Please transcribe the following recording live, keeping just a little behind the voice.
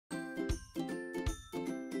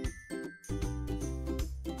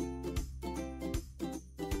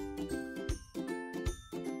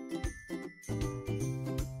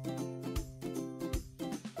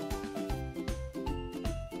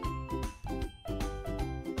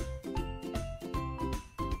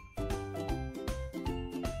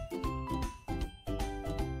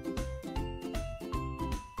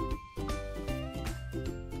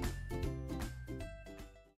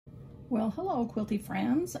Well, hello quilty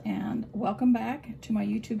friends, and welcome back to my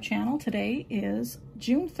YouTube channel. Today is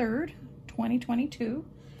June 3rd, 2022,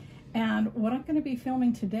 and what I'm going to be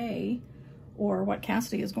filming today, or what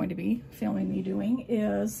Cassidy is going to be filming me doing,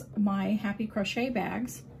 is my Happy Crochet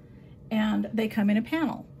bags, and they come in a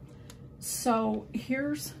panel. So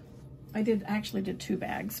here's, I actually did two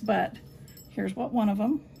bags, but here's what one of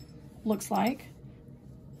them looks like.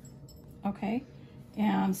 Okay.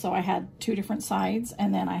 And so I had two different sides,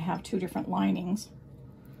 and then I have two different linings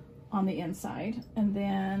on the inside. And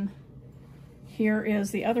then here is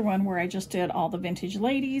the other one where I just did all the vintage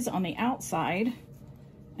ladies on the outside,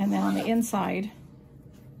 and then on the inside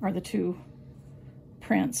are the two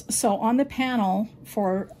prints. So on the panel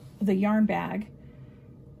for the yarn bag,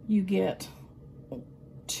 you get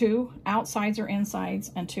two outsides or insides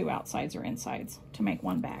and two outsides or insides to make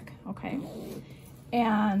one bag, okay?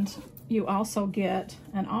 And you also get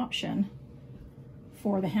an option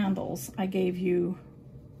for the handles. I gave you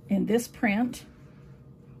in this print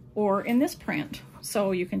or in this print,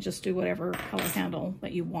 so you can just do whatever color handle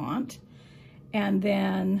that you want. And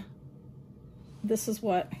then this is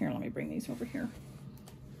what, here, let me bring these over here.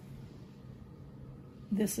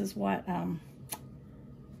 This is what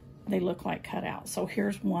they look like cut out. So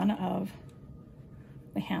here's one of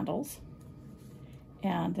the handles,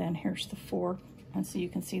 and then here's the four. And so you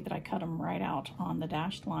can see that I cut them right out on the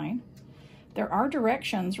dashed line. There are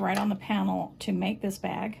directions right on the panel to make this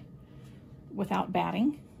bag without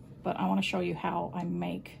batting, but I want to show you how I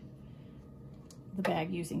make the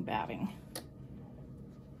bag using batting.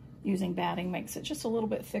 Using batting makes it just a little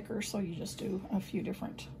bit thicker, so you just do a few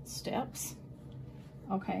different steps.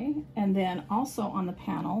 Okay, and then also on the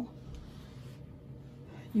panel,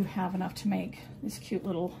 you have enough to make this cute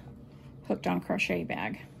little hooked on crochet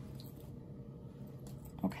bag.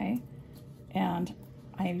 Okay, and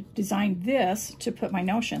I designed this to put my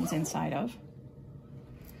notions inside of,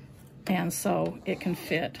 and so it can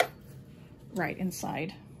fit right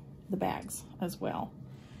inside the bags as well.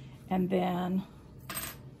 And then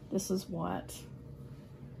this is what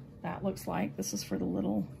that looks like. This is for the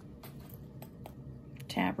little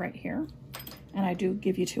tab right here, and I do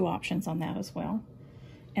give you two options on that as well.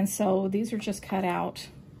 And so these are just cut out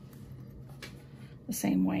the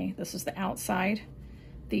same way. This is the outside.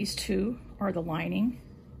 These two are the lining,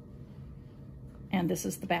 and this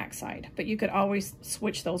is the back side. But you could always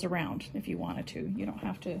switch those around if you wanted to. You don't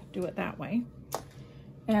have to do it that way.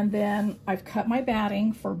 And then I've cut my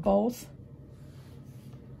batting for both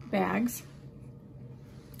bags.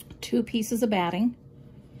 2 pieces of batting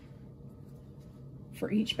for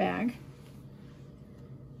each bag.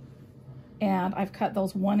 And I've cut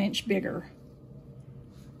those 1 inch bigger.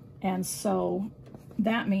 And so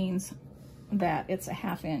that means that it's a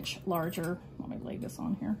 1/2 inch larger. Let me lay this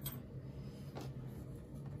on here.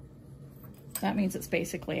 That means it's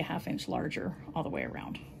basically a 1/2 inch larger all the way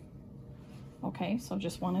around. Okay, so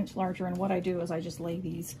just 1 inch larger. And what I do is I just lay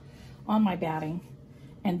these on my batting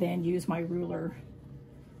and then use my ruler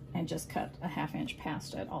and just cut a 1/2 inch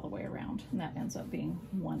past it all the way around. And that ends up being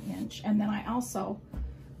 1 inch. And then I also,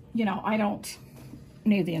 you know, I don't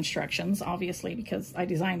need the instructions, obviously, because I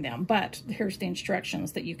designed them, but here's the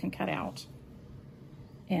instructions that you can cut out.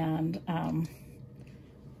 And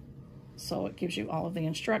so it gives you all of the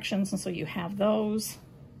instructions, and so you have those.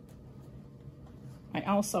 I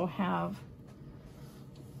also have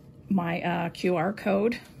my QR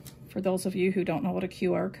code. For those of you who don't know what a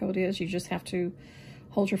QR code is, you just have to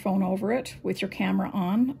hold your phone over it with your camera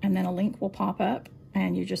on, and then a link will pop up,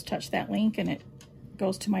 and you just touch that link, and it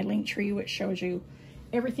goes to my link tree, which shows you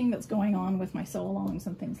everything that's going on with my sew-alongs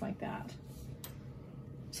and things like that.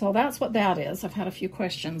 So that's what that is. I've had a few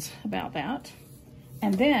questions about that.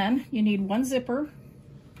 And then you need 1 zipper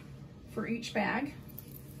for each bag.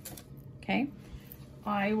 Okay.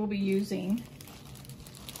 I will be using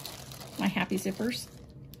my Happy zippers.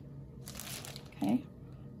 Okay.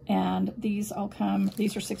 And these all come,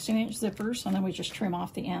 these are 16-inch zippers, and then we just trim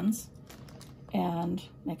off the ends. And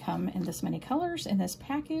they come in this many colors in this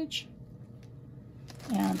package.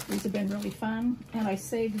 And these have been really fun. And I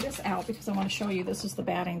saved this out because I want to show you, this is the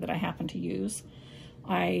batting that I happen to use.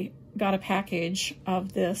 I got a package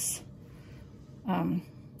of this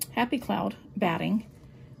Happy Cloud batting,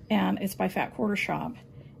 and it's by Fat Quarter Shop.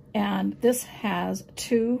 And this has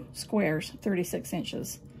 2 squares, 36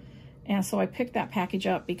 inches. And so I picked that package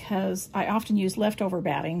up because I often use leftover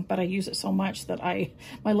batting, but I use it so much that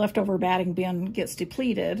my leftover batting bin gets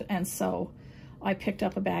depleted. And so I picked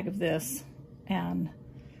up a bag of this, and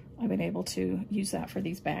I've been able to use that for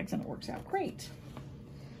these bags, and it works out great.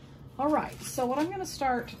 All right, so what I'm going to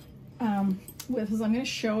start with is I'm going to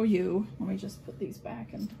show you, let me just put these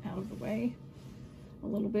back and out of the way a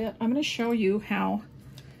little bit. I'm going to show you how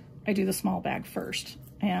I do the small bag first.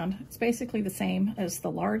 And it's basically the same as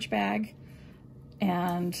the large bag.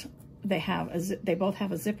 And they both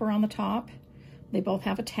have a zipper on the top. They both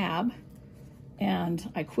have a tab.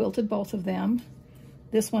 And I quilted both of them.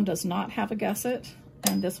 This one does not have a gusset,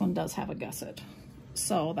 and this one does have a gusset.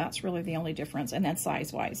 So that's really the only difference, and then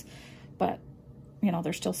size-wise. But, you know,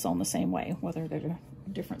 they're still sewn the same way, whether they're a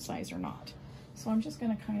different size or not. So I'm just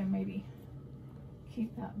going to kind of maybe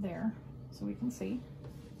keep that there so we can see.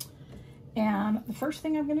 And the first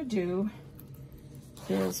thing I'm going to do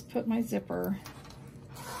is put my zipper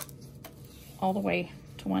all the way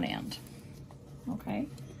to one end. Okay?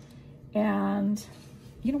 And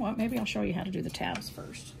you know what? Maybe I'll show you how to do the tabs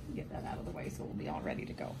first. Get that out of the way so we'll be all ready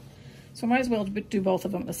to go. So I might as well do both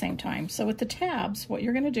of them at the same time. So with the tabs, what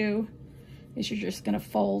you're going to do is you're just going to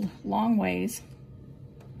fold long ways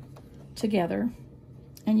together.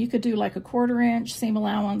 And you could do like a 1/4 inch seam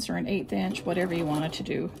allowance or an 1/8 inch, whatever you wanted to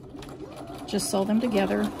do. Just sew them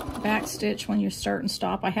together, back stitch when you start and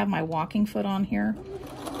stop. I have my walking foot on here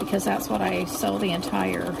because that's what I sew the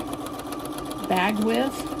entire bag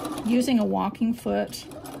with. Using a walking foot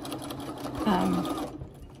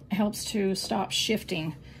helps to stop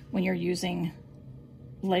shifting when you're using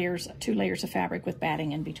layers, 2 layers of fabric with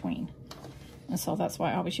batting in between. And so that's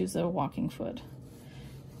why I always use a walking foot.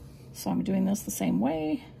 So I'm doing this the same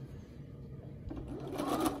way.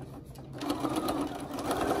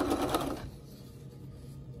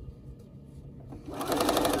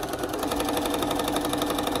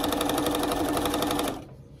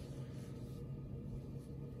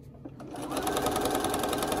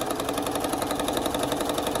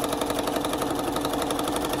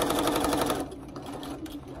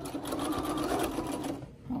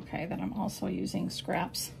 Then I'm also using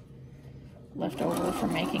scraps left over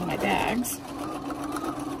from making my bags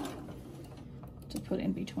to put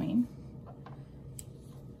in between.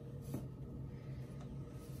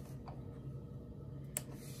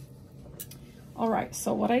 All right,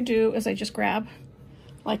 so what I do is I just grab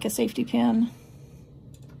like a safety pin.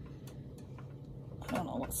 I don't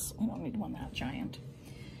know, we don't need one that giant.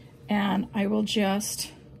 And I will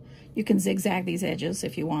just, you can zigzag these edges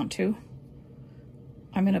if you want to.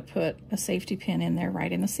 I'm going to put a safety pin in there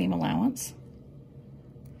right in the seam allowance.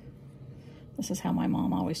 This is how my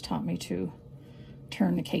mom always taught me to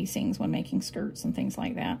turn the casings when making skirts and things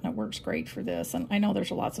like that, and it works great for this. And I know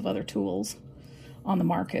there's lots of other tools on the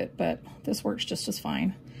market, but this works just as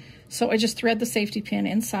fine. So I just thread the safety pin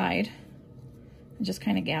inside and just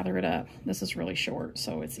kind of gather it up. This is really short,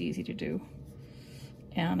 so it's easy to do.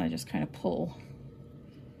 And I just kind of pull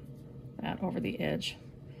that over the edge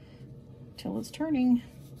till it's turning.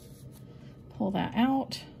 Pull that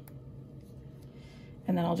out,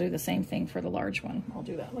 and then I'll do the same thing for the large one. I'll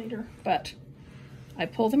do that later, but I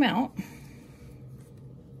pull them out.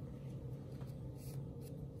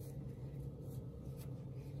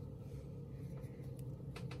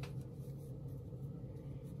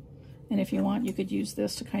 And if you want, you could use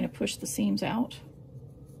this to kind of push the seams out,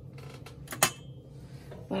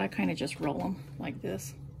 but I kind of just roll them like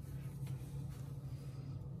this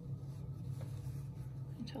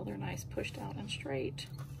until they're nice, pushed out and straight.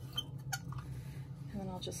 And then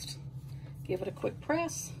I'll just give it a quick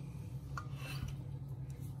press.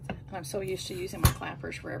 And I'm so used to using my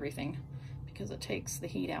clappers for everything because it takes the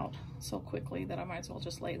heat out so quickly that I might as well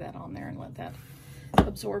just lay that on there and let that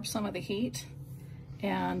absorb some of the heat.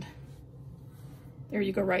 And there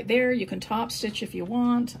you go right there. You can top stitch if you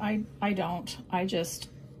want. I don't. I just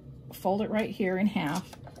fold it right here in half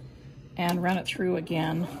and run it through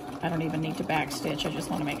again. I don't even need to back stitch. I just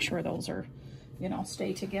want to make sure those are, you know,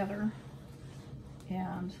 stay together.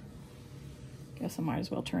 And I guess I might as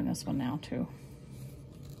well turn this one now too.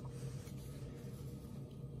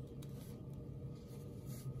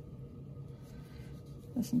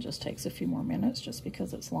 This one just takes a few more minutes just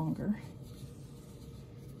because it's longer.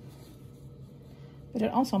 But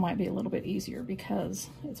it also might be a little bit easier because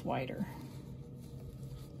it's wider.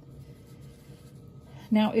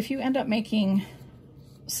 Now, if you end up making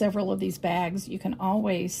several of these bags, you can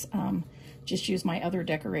always just use my other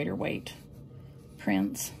decorator weight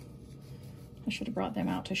prints. I should have brought them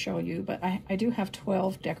out to show you, but I do have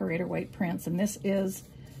 12 decorator weight prints, and this is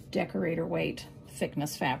decorator weight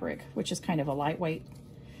thickness fabric, which is kind of a lightweight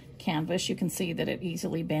canvas. You can see that it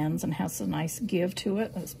easily bends and has a nice give to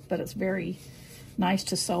it, but it's very nice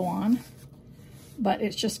to sew on. But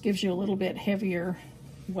it just gives you a little bit heavier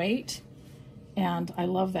weight, and I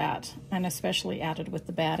love that, and especially added with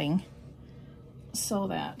the batting, so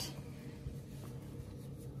that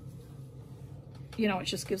you know, it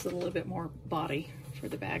just gives it a little bit more body for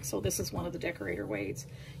the bag. So this is one of the decorator weights.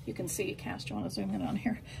 You can see, Cass, do you want to zoom in on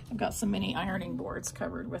here? I've got some mini ironing boards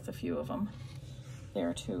covered with a few of them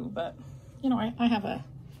there too, but you know, I have a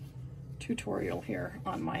tutorial here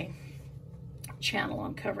on my channel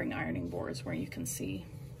on covering ironing boards where you can see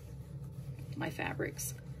my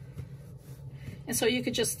fabrics. And so you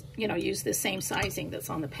could just, you know, use the same sizing that's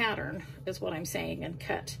on the pattern is what I'm saying, and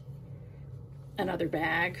cut another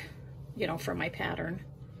bag, you know, from my pattern,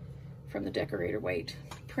 from the decorator weight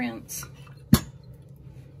prints.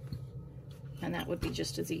 And that would be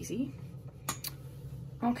just as easy.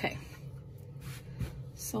 Okay.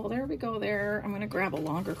 So there we go there. I'm gonna grab a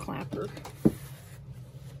longer clapper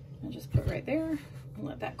and just put it right there and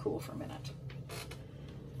let that cool for a minute.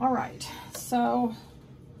 All right, so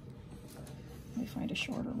let me find a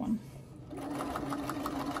shorter one.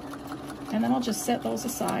 And then I'll just set those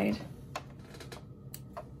aside.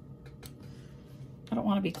 I don't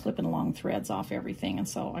want to be clipping long threads off everything, and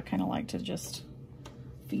so I kind of like to just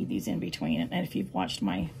feed these in between. And if you've watched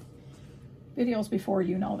my videos before,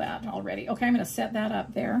 you know that already. Okay, I'm going to set that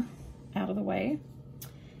up there out of the way.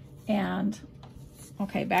 And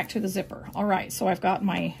okay, back to the zipper. All right, so I've got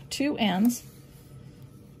my two ends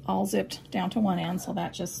all zipped down to one end, so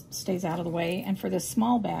that just stays out of the way. And for this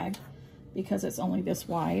small bag, because it's only this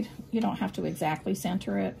wide, you don't have to exactly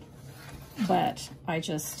center it, but I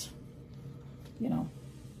just, you know,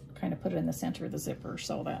 kind of put it in the center of the zipper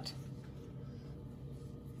so that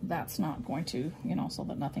that's not going to, you know, so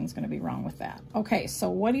that nothing's going to be wrong with that. Okay, so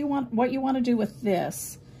what you want to do with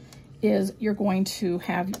this is you're going to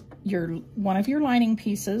have one of your lining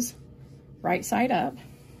pieces right side up.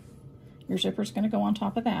 Your zipper's going to go on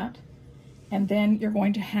top of that. And then you're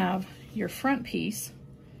going to have your front piece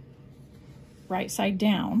right side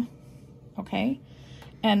down, okay?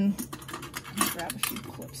 And let me grab a few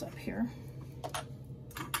clips up here.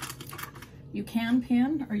 You can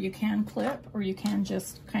pin, or you can clip, or you can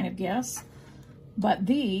just kind of guess. But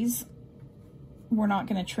these, we're not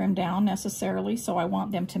going to trim down necessarily, so I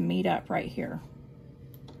want them to meet up right here.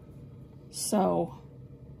 So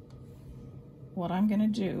what I'm going to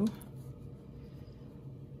do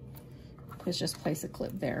is just place a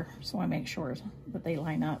clip there, so I make sure that they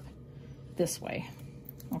line up this way,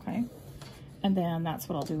 okay? And then that's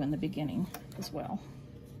what I'll do in the beginning as well.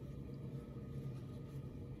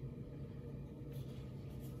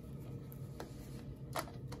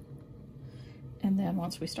 And then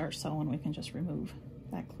once we start sewing, we can just remove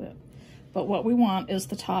that clip. But what we want is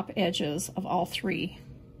the top edges of all three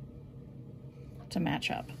to match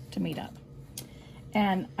up, to meet up.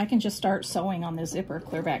 And I can just start sewing on this zipper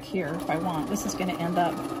clear back here if I want. This is going to end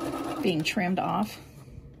up being trimmed off.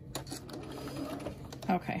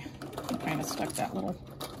 Okay, I kind of stuck that little,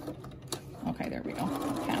 okay, there we go,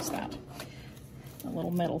 past that, the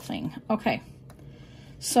little middle thing. Okay,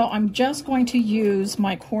 so I'm just going to use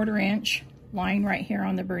my 1/4 inch line right here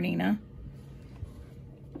on the Bernina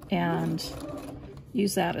and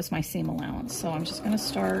use that as my seam allowance. So I'm just going to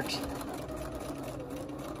start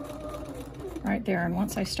right there, and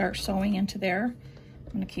once I start sewing into there,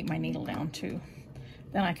 I'm going to keep my needle down too.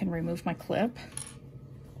 Then I can remove my clip,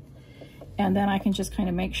 and then I can just kind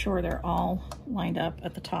of make sure they're all lined up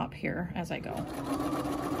at the top here as I go.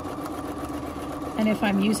 And if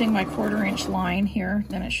I'm using my 1/4 inch line here,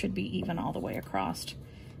 then it should be even all the way across,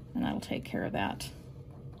 and that'll take care of that.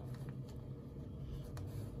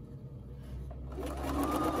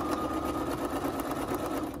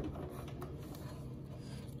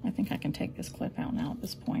 I think I can take this clip out now at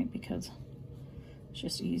this point because it's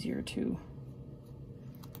just easier to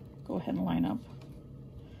go ahead and line up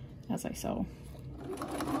as I sew.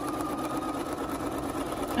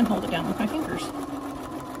 And hold it down with my fingers.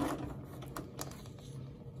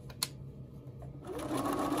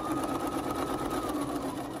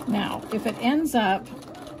 Now, if it ends up,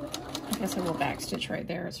 I guess I will backstitch right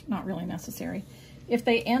there. It's not really necessary. If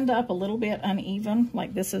they end up a little bit uneven,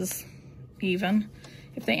 like this is even,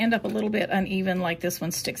 if they end up a little bit uneven, like this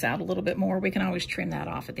one sticks out a little bit more, we can always trim that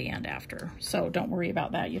off at the end after. So don't worry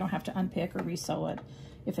about that. You don't have to unpick or re-sew it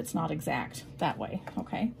if it's not exact that way,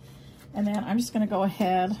 okay? And then I'm just gonna go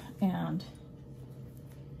ahead and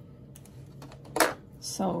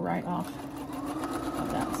sew right off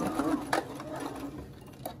of that zipper.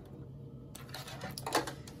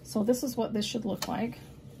 So this is what this should look like.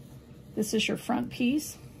 This is your front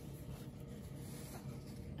piece,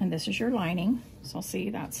 and this is your lining. So see,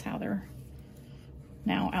 that's how they're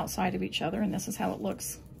now outside of each other, and this is how it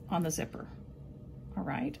looks on the zipper. All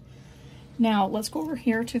right. Now let's go over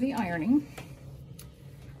here to the ironing.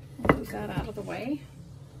 I'll move that out of the way.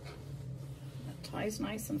 ties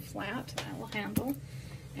nice and flat. That will handle.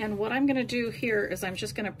 And what I'm going to do here is I'm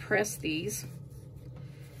just going to press these.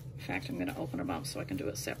 In fact, I'm going to open them up so I can do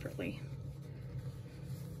it separately.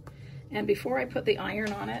 And before I put the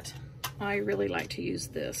iron on it, I really like to use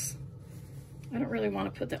this. I don't really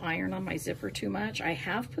want to put the iron on my zipper too much. I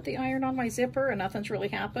have put the iron on my zipper and nothing's really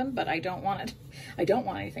happened, but I don't want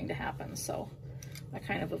anything to happen, so I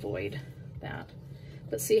kind of avoid that.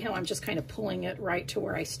 But see how I'm just kind of pulling it right to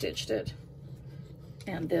where I stitched it?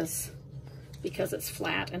 And this, because it's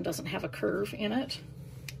flat and doesn't have a curve in it,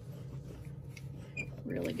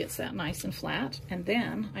 really gets that nice and flat. And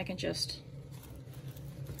then I can just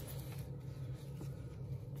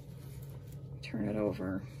turn it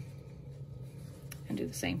over and do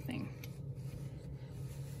the same thing.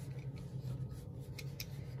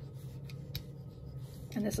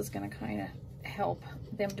 And this is going to kind of help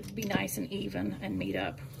them to be nice and even and meet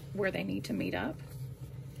up where they need to meet up.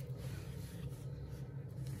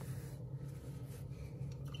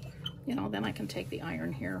 You know, then I can take the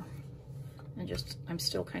iron here and just, I'm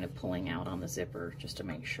still kind of pulling out on the zipper just to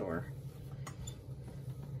make sure.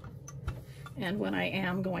 And when I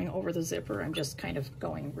am going over the zipper, I'm just kind of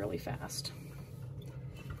going really fast.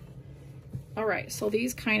 All right, so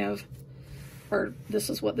these kind of are, this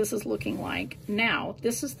is what this is looking like. Now,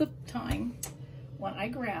 this is the time when I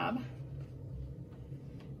grab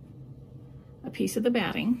a piece of the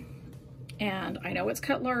batting, and I know it's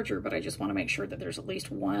cut larger, but I just want to make sure that there's at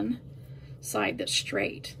least one side that's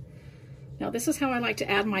straight. Now, this is how I like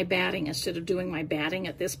to add my batting instead of doing my batting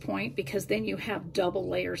at this point, because then you have double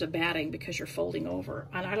layers of batting because you're folding over,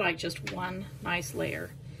 and I like just one nice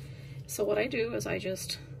layer. So what I do is I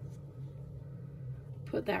just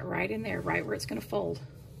put that right in there, right where it's going to fold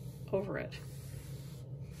over it.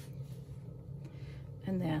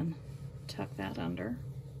 And then tuck that under,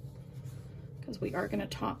 because we are going to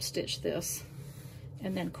top stitch this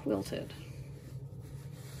and then quilt it.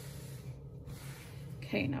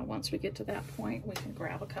 Okay, now once we get to that point, we can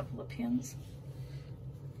grab a couple of pins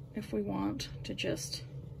if we want to just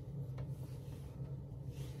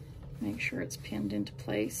make sure it's pinned into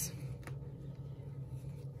place,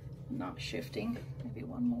 not shifting. Maybe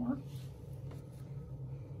one more.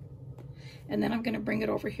 And then I'm going to bring it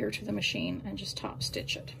over here to the machine and just top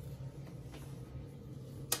stitch it.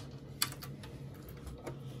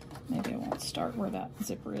 Maybe I won't start where that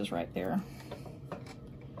zipper is right there.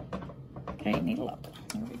 Okay, needle up.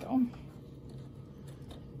 There we go.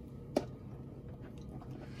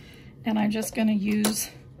 And I'm just going to use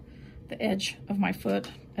the edge of my foot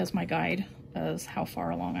as my guide as how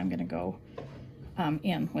far along I'm going to go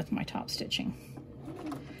in with my top stitching.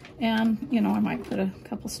 And, you know, I might put a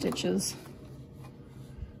couple stitches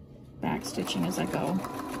back stitching as I go.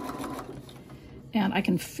 And I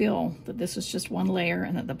can feel that this is just one layer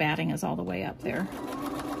and that the batting is all the way up there.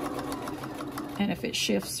 And if it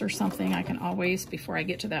shifts or something, I can always, before I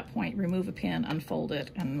get to that point, remove a pin, unfold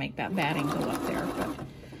it, and make that batting go up there. But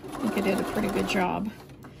I think I did a pretty good job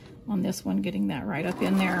on this one, getting that right up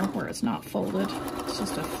in there where it's not folded. It's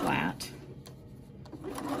just a flat.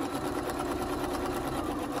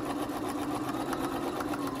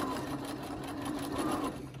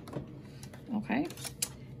 Okay,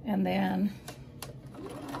 and then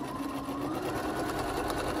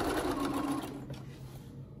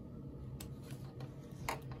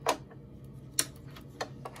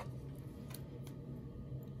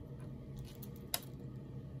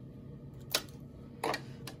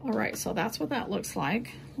all right, so that's what that looks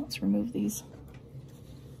like. Let's remove these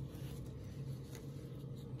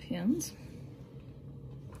pins.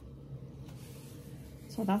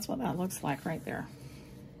 So that's what that looks like right there.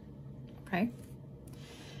 Okay,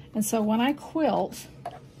 and so when I quilt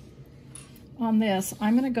on this,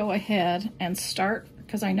 I'm going to go ahead and start,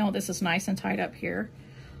 because I know this is nice and tied up here.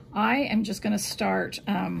 I am just going to start,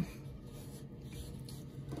 I'm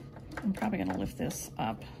probably going to lift this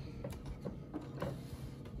up. I'm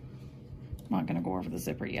not going to go over the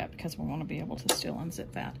zipper yet because we want to be able to still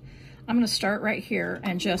unzip that. I'm going to start right here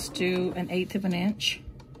and just do 1/8 of an inch.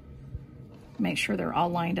 Make sure they're all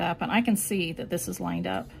lined up, and I can see that this is lined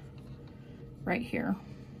up right here.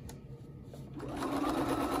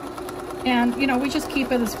 And, you know, we just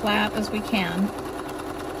keep it as flat as we can.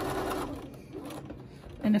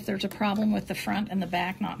 And if there's a problem with the front and the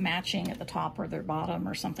back not matching at the top or the bottom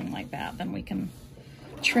or something like that, then we can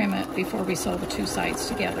trim it before we sew the two sides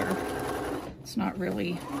together. It's not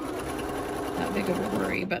really that big of a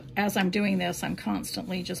worry, but as I'm doing this, I'm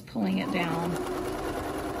constantly just pulling it down.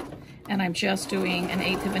 And I'm just doing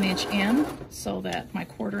 1/8 of an inch in so that my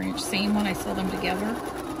 1/4 inch seam, when I sew them together,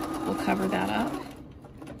 will cover that up.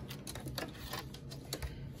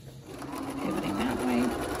 Pivoting that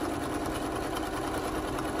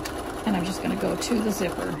I'm just going to go to the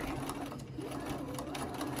zipper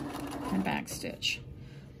and back stitch.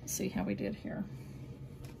 Let's see how we did here.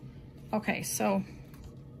 Okay, so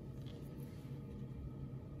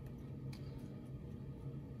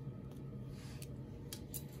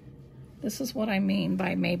this is what I mean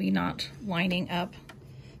by maybe not lining up.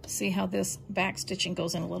 See how this back stitching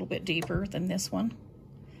goes in a little bit deeper than this one?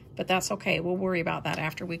 But that's okay. We'll worry about that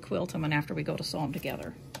after we quilt them and after we go to sew them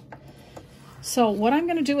together. So what I'm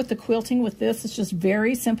going to do with the quilting with this is just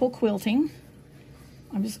very simple quilting.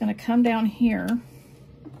 I'm just going to come down here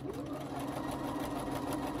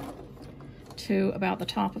to about the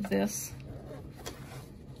top of this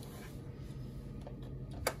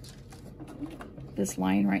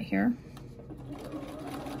line right here.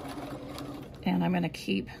 And I'm going to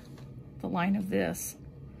keep the line of this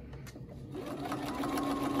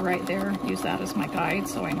right there. Use that as my guide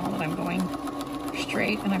so I know that I'm going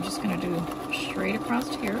straight, and I'm just going to do straight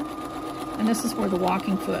across here. And this is where the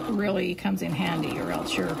walking foot really comes in handy, or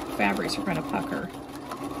else your fabrics are going to pucker.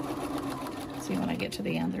 See, when I get to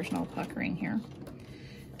the end, there's no puckering here.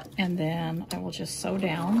 And then I will just sew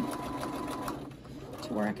down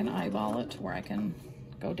to where I can eyeball it, to where I can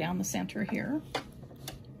go down the center here.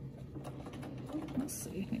 Let's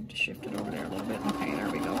see, I need to shift it over there a little bit. Okay, there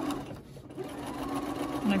we go.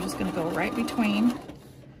 And I'm just going to go right between.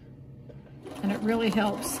 And it really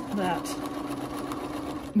helps that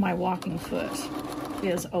my walking foot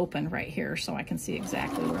is open right here so I can see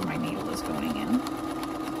exactly where my needle is going in.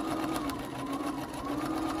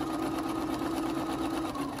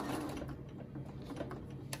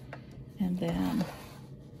 And then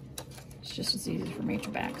it's just as easy for me to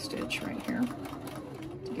back stitch right here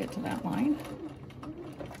to get to that line.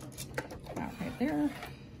 About right there.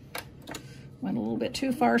 Went a little bit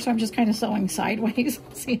too far, so I'm just kind of sewing sideways.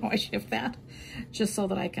 See how I shift that? Just so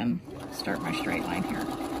that I can start my straight line here.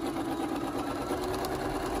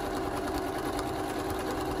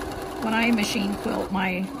 When I machine quilt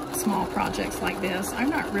my small projects like this,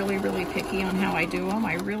 I'm not really picky on how I do them.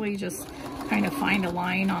 I really just kind of find a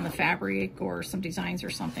line on the fabric or some designs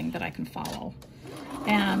or something that I can follow.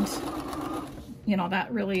 And, you know,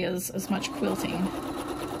 that really is as much quilting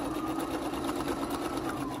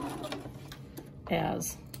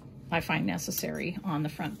as I find necessary on the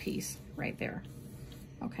front piece right there.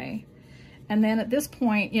 Okay, and then at this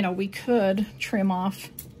point, you know, we could trim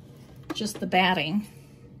off just the batting.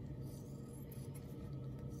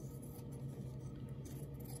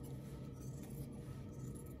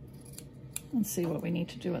 And see what we need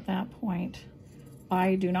to do at that point.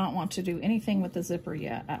 I do not want to do anything with the zipper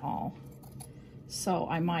yet at all. So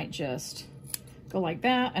I might just go like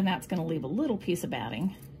that, and that's going to leave a little piece of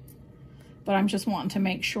batting. But I'm just wanting to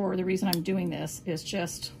make sure, the reason I'm doing this is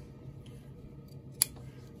just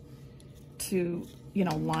to, you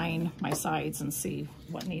know, line my sides and see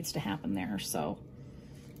what needs to happen there. So,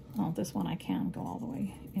 oh, this one I can go all the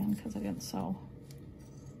way in because I didn't sew.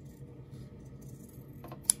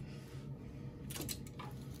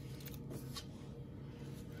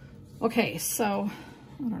 Okay, so,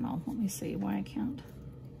 I don't know, let me see why I can't.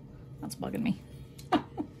 That's bugging me.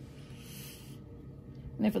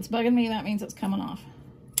 And if it's bugging me, that means it's coming off.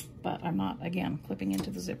 But I'm not, again, clipping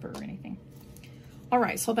into the zipper or anything. All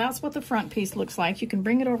right, so that's what the front piece looks like. You can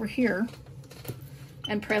bring it over here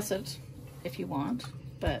and press it if you want.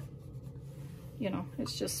 But, you know,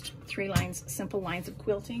 it's just 3 lines, simple lines of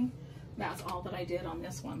quilting. That's all that I did on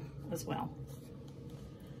this one as well.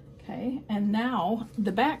 Okay, and now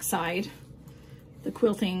the back side, the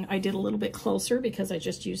quilting I did a little bit closer because I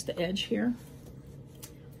just used the edge here.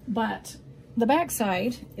 But the back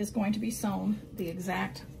side is going to be sewn the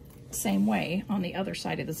exact same way on the other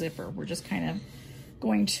side of the zipper. We're just kind of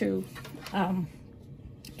going to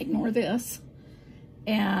ignore this,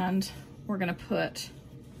 and we're going to put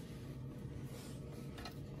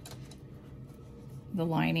the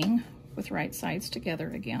lining with right sides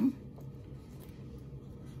together again.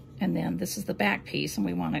 And then this is the back piece, and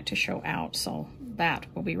we want it to show out, so that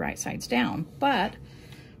will be right sides down. But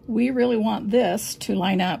we really want this to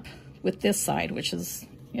line up with this side, which is,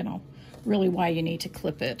 you know, really why you need to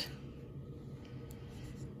clip it.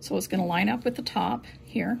 So it's going to line up with the top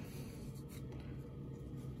here,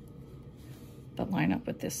 but line up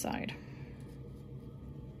with this side.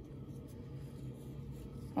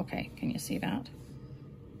 Okay, can you see that?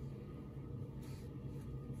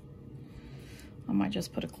 I might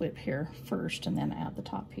just put a clip here first and then add the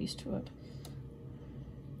top piece to it.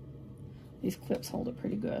 These clips hold it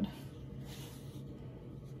pretty good.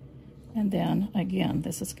 And then again,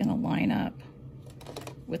 this is going to line up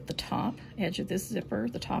with the top edge of this zipper,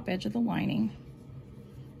 the top edge of the lining.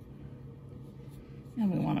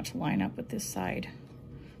 And we want it to line up with this side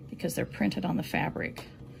because they're printed on the fabric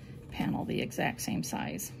panel the exact same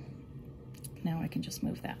size. Now I can just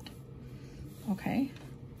move that. Okay,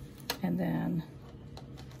 and then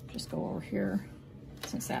just go over here,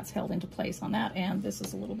 since that's held into place on that end. This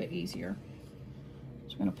is a little bit easier.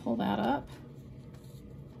 So I'm going to pull that up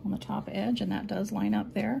on the top edge, and that does line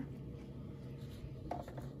up there.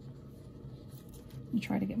 And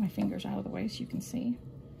try to get my fingers out of the way so you can see.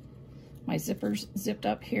 My zipper's zipped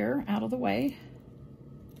up here out of the way.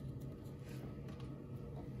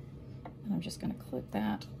 And I'm just going to clip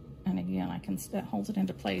that. And again, that holds it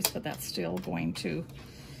into place, but that's still going to,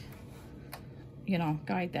 you know,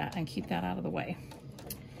 guide that and keep that out of the way.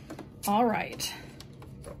 All right.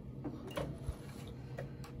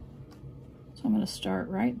 So I'm going to start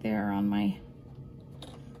right there on my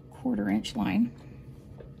 1/4 inch line.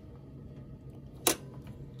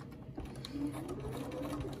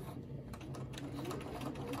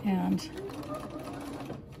 And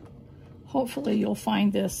hopefully you'll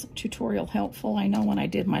find this tutorial helpful. I know when I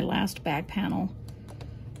did my last bag panel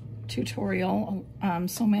tutorial,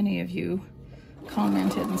 so many of you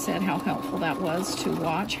commented and said how helpful that was to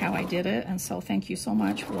watch how I did it. And so thank you so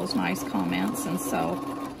much for those nice comments. And so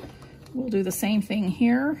we'll do the same thing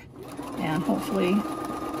here, and hopefully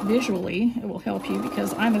visually it will help you,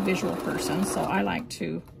 because I'm a visual person, so I like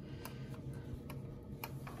to,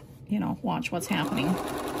 you know, watch what's happening.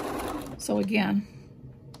 So again,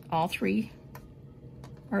 all 3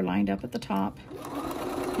 are lined up at the top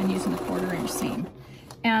and using a 1/4 inch seam.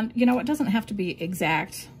 And you know, it doesn't have to be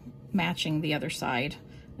exact matching the other side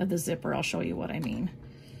of the zipper. I'll show you what I mean.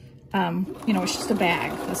 You know, it's just a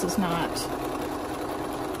bag. This is not,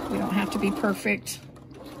 we don't have to be perfect.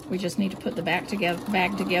 We just need to put the bag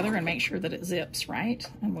together and make sure that it zips right,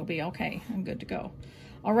 and we'll be okay and good to go.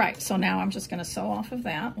 All right, so now I'm just going to sew off of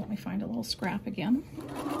that. Let me find a little scrap again.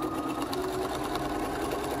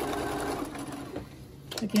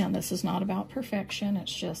 Again, this is not about perfection.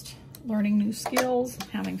 It's just learning new skills,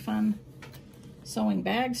 having fun sewing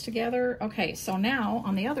bags together. Okay, so now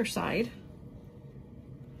on the other side,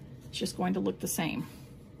 it's just going to look the same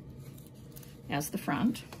as the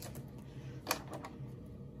front.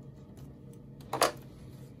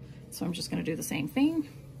 So I'm just going to do the same thing.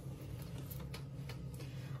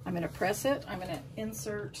 I'm going to press it. I'm going to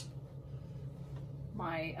insert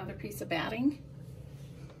my other piece of batting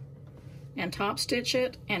and top stitch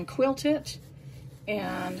it and quilt it.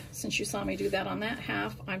 And since you saw me do that on that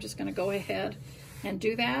half, I'm just going to go ahead and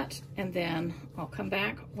do that, and then I'll come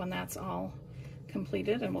back when that's all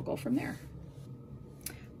completed and we'll go from there.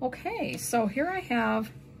 Okay, so here I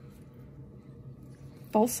have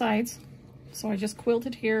both sides. So I just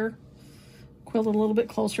quilted here, quilted a little bit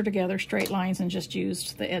closer together, straight lines, and just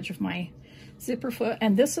used the edge of my zipper foot.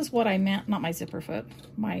 And this is what I meant, not my zipper foot,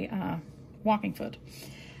 my walking foot.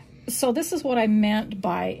 So this is what I meant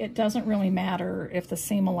by it doesn't really matter if the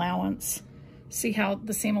seam allowance, see how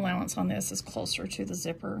the seam allowance on this is closer to the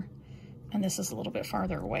zipper and this is a little bit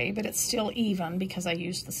farther away, but it's still even because I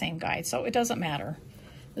used the same guide. So it doesn't matter.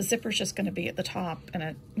 The zipper's just going to be at the top, and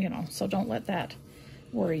it, you know, so don't let that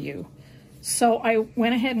worry you. So I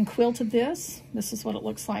went ahead and quilted this. This is what it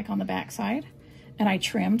looks like on the back side. And I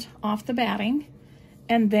trimmed off the batting.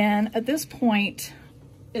 And then at this point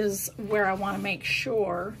is where I want to make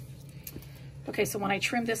sure. Okay, so when I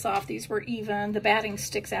trimmed this off, these were even. The batting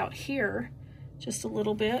sticks out here just a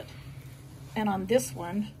little bit. And on this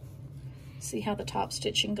one, see how the top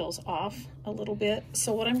stitching goes off a little bit.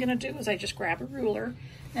 So what I'm going to do is I just grab a ruler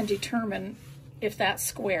and determine if that's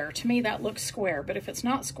square. To me, that looks square, but if it's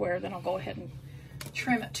not square, then I'll go ahead and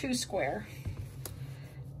trim it to square.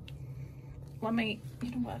 Let me, you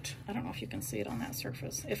know what? I don't know if you can see it on that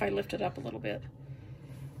surface, if I lift it up a little bit.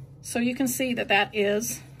 So you can see that that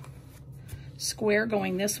is square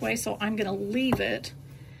going this way, so I'm gonna leave it.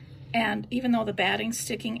 And even though the batting's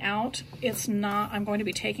sticking out, it's not, I'm going to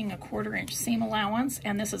be taking a 1/4 inch seam allowance,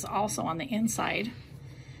 and this is also on the inside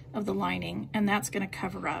of the lining, and that's gonna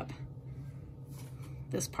cover up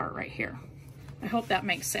this part right here. I hope that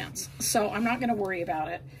makes sense. So I'm not gonna worry about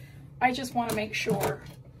it. I just wanna make sure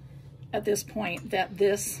at this point that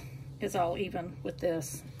this is all even with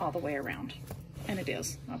this all the way around. And it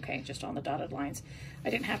is, okay, just on the dotted lines. I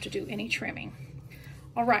didn't have to do any trimming.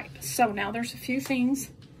 All right, so now there's a few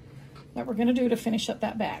things that we're gonna do to finish up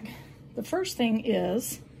that bag. The first thing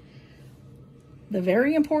is, the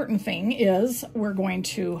very important thing is we're going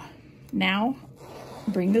to now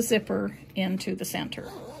bring the zipper into the center.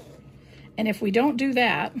 And if we don't do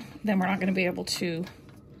that, then we're not gonna be able to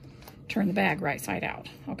turn the bag right side out,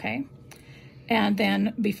 okay? And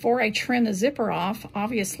then before I trim the zipper off,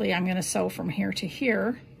 obviously I'm going to sew from here to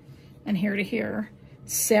here and here to here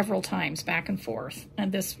several times back and forth.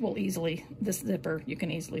 And this zipper, you can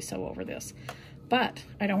easily sew over this. But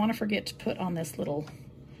I don't want to forget to put on this little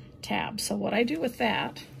tab. So what I do with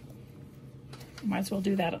that, might as well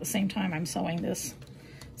do that at the same time I'm sewing this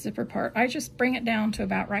zipper part. I just bring it down to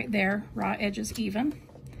about right there, raw edges even.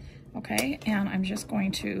 Okay, and I'm just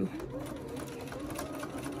going to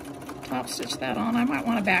top stitch that on. I might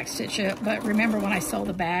want to back stitch it, but remember when I sew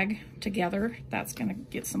the bag together, that's going to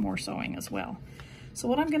get some more sewing as well. So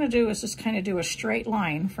what I'm going to do is just kind of do a straight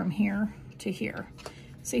line from here to here.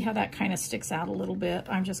 See how that kind of sticks out a little bit?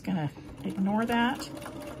 I'm just going to ignore that,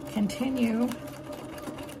 continue,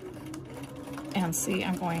 and see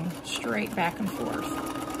I'm going straight back and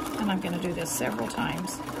forth. And I'm going to do this several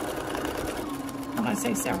times. When I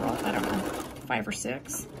say several, I don't know, 5 or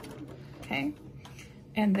 6. Okay.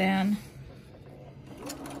 And then,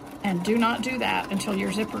 and do not do that until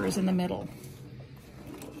your zipper is in the middle.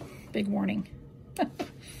 Big warning.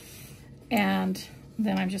 And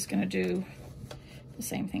then I'm just going to do the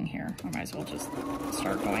same thing here. I might as well just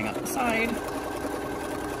start going up the side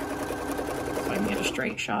so I can get a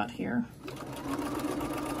straight shot here.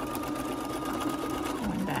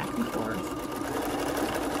 Going back and forth.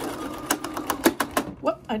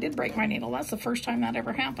 Whoop, I did break my needle. That's the first time that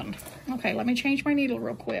ever happened. Okay, let me change my needle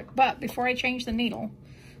real quick. But before I change the needle,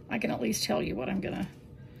 I can at least tell you what I'm gonna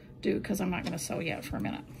do because I'm not gonna sew yet for a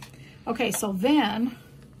minute. Okay, so then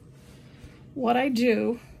what I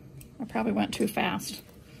do, I probably went too fast.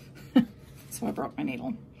 So I broke my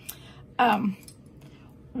needle.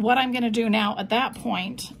 What I'm gonna do now at that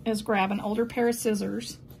point is grab an older pair of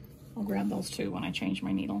scissors. I'll grab those too when I change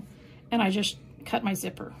my needle. And I just cut my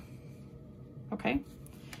zipper. Okay,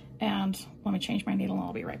 and let me change my needle and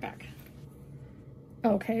I'll be right back.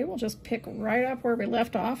 Okay, we'll just pick right up where we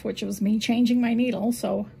left off, which was me changing my needle.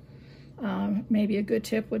 So maybe a good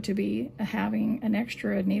tip would to be having an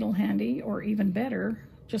extra needle handy, or even better,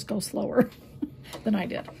 just go slower than I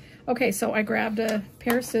did. Okay, so I grabbed a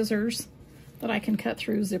pair of scissors that I can cut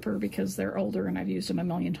through zipper because they're older and I've used them a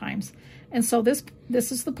million times. And so this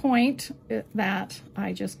is the point that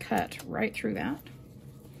I just cut right through that.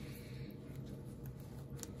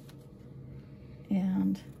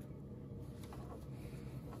 And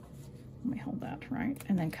let me hold that right,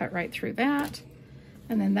 and then cut right through that.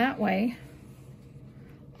 And then that way,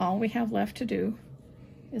 all we have left to do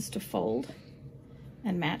is to fold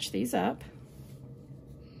and match these up.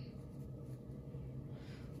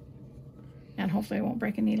 And hopefully I won't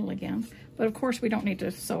break a needle again. But of course we don't need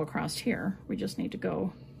to sew across here. We just need to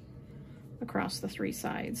go across the 3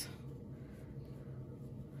 sides.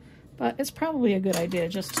 But it's probably a good idea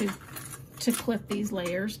just to clip these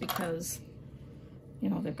layers because, you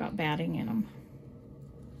know, they've got batting in them.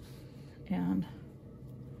 And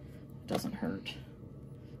it doesn't hurt.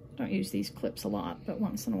 I don't use these clips a lot, but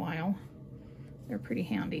once in a while, they're pretty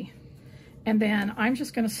handy. And then I'm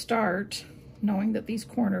just going to start, knowing that these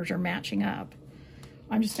corners are matching up,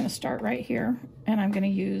 I'm just going to start right here, and I'm going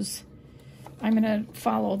to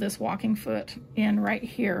follow this walking foot in right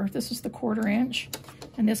here. This is the 1/4 inch,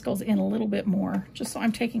 and this goes in a little bit more, just so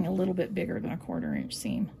I'm taking a little bit bigger than a 1/4 inch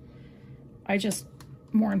seam.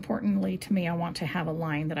 More importantly to me, I want to have a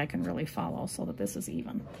line that I can really follow so that this is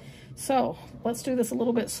even. So let's do this a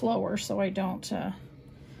little bit slower so I don't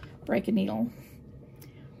break a needle.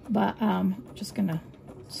 But I'm just going to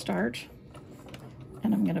start,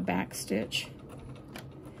 and I'm going to back stitch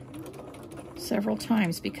several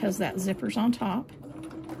times because that zipper's on top.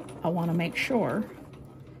 I want to make sure,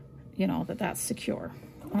 you know, that that's secure.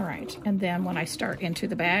 All right, and then when I start into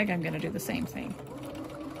the bag, I'm going to do the same thing,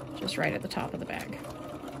 just right at the top of the bag.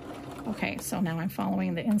 Okay, so now I'm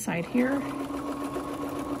following the inside here,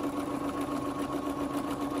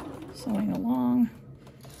 sewing along.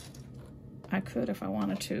 I could, if I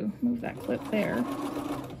wanted to, move that clip there.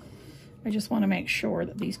 I just want to make sure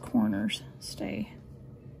that these corners stay.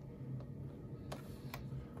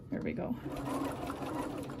 There we go.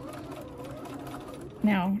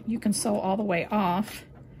 Now, you can sew all the way off,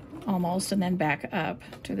 almost, and then back up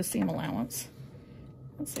to the seam allowance.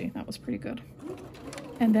 Let's see, that was pretty good.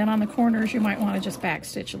 And then on the corners, you might want to just back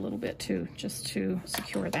stitch a little bit too, just to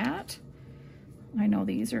secure that. I know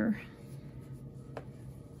these are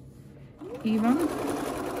even.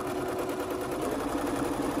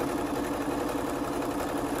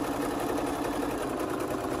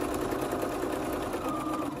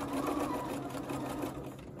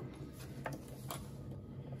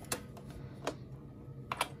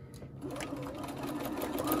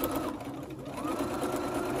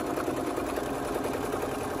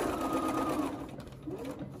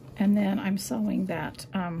 And then I'm sewing that,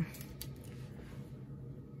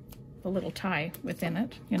 the little tie within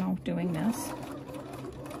it, you know, doing this.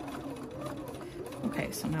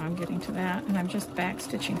 Okay, so now I'm getting to that, and I'm just back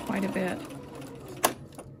stitching quite a bit.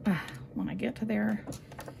 When I get to there,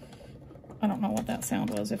 I don't know what that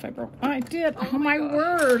sound was, if I broke. I did. Oh my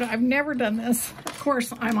word, I've never done this. Of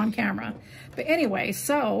course, I'm on camera. But anyway,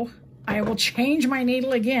 so I will change my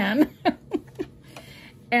needle again.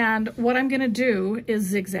 And what I'm gonna do is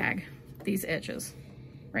zigzag these edges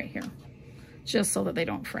right here, just so that they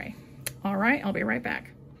don't fray. All right, I'll be right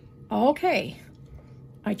back. Okay,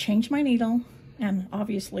 I changed my needle, and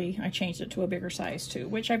obviously I changed it to a bigger size too,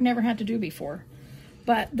 which I've never had to do before.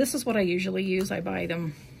 But this is what I usually use. I buy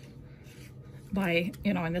them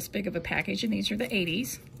you know, in this big of a package, and these are the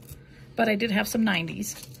 80s. But I did have some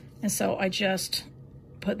 90s, and so I just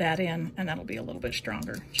put that in, and that'll be a little bit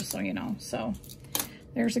stronger, just so you know. So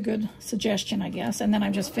there's a good suggestion, I guess. And then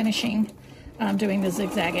I'm just finishing doing the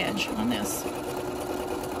zigzag edge on this.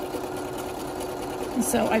 And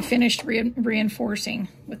so I finished reinforcing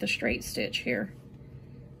with the straight stitch here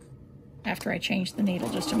after I changed the needle,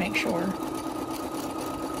 just to make sure.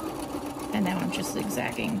 And now I'm just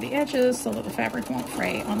zigzagging the edges so that the fabric won't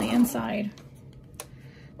fray on the inside.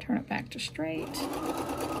 Turn it back to straight.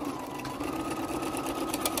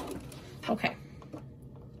 Okay.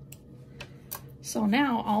 So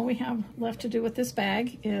now all we have left to do with this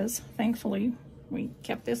bag is, thankfully, we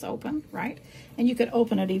kept this open, right? And you could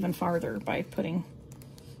open it even farther by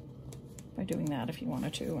doing that if you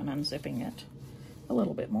wanted to, and unzipping it a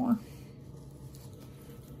little bit more.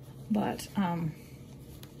 But I'm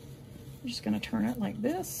just going to turn it like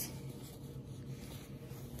this,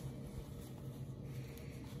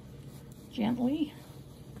 gently.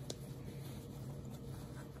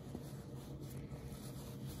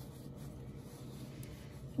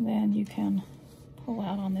 And then you can pull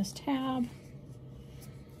out on this tab,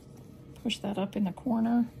 push that up in the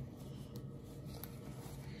corner.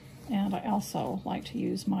 And I also like to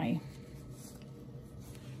use my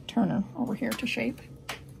turner over here to shape.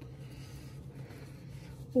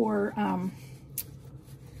 Or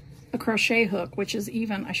a crochet hook, which is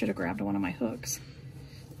even, I should have grabbed one of my hooks.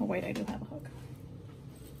 Oh wait, I do have a hook.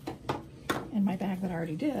 In my bag that I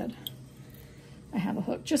already did, I have a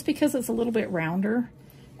hook. Just because it's a little bit rounder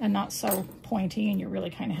and not so pointy, and you really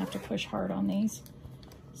kind of have to push hard on these.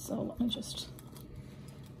 So let me just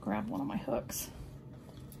grab one of my hooks.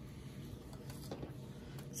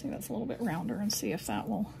 See, that's a little bit rounder, and see if that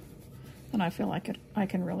will, then I feel like I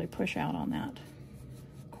can really push out on that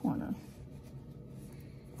corner.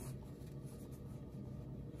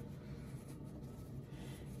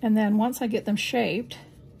 And then once I get them shaped,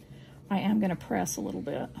 I am going to press a little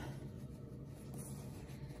bit.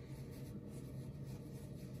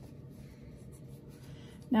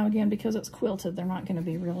 Now again, because it's quilted, they're not going to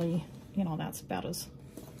be really, you know, that's about as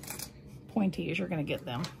pointy as you're going to get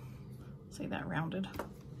them. See that rounded?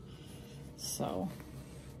 So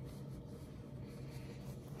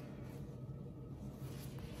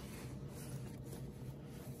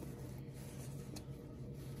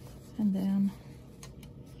and then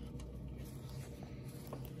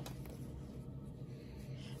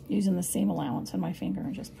using the seam allowance on my finger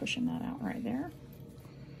and just pushing that out right there.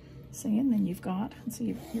 See, and then you've got,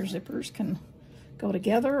 see, your zippers can go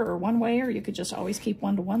together or one way, or you could just always keep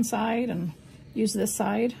one to one side and use this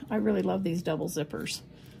side. I really love these double zippers.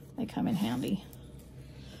 They come in handy.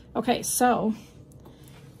 Okay, so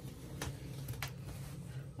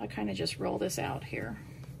I kind of just roll this out here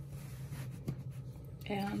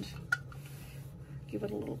and give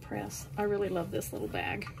it a little press. I really love this little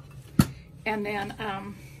bag. And then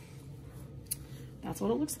that's what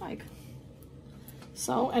it looks like.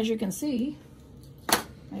 So as you can see,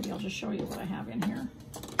 maybe I'll just show you what I have in here.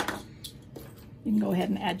 You can go ahead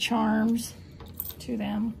and add charms to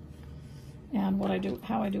them. And what I do,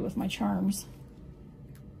 how I do with my charms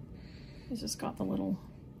is just got the little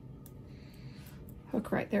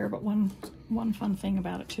hook right there. But one fun thing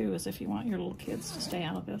about it too is if you want your little kids to stay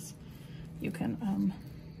out of this, you can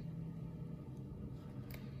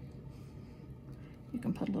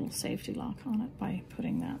put a little safety lock on it by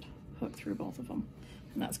putting that hook through both of them,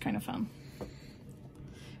 and that's kind of fun.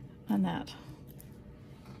 And that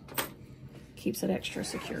keeps it extra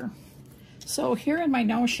secure. So here in my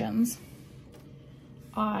notions,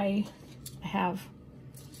 I have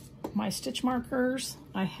my stitch markers,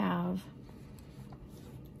 I have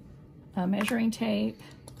a measuring tape,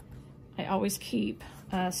 I always keep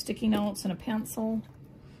sticky notes and a pencil,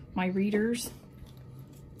 my readers,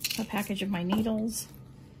 a package of my needles,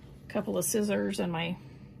 a couple of scissors, and my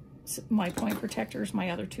point protectors, my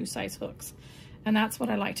other 2 size hooks. And that's what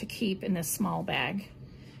I like to keep in this small bag.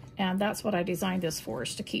 And that's what I designed this for,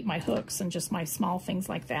 is to keep my hooks and just my small things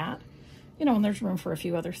like that. You know, and there's room for a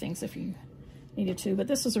few other things if you needed to, but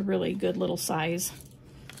this is a really good little size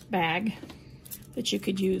bag that you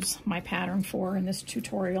could use my pattern for in this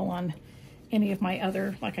tutorial on any of my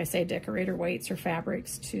other, like I say, decorator weights or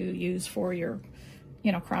fabrics to use for your,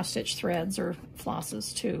 you know, cross-stitch threads or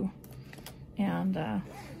flosses too. And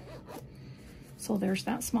so there's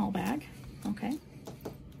that small bag. Okay,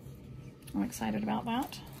 I'm excited about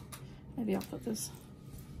that. Maybe I'll put this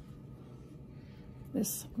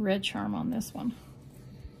red charm on this one.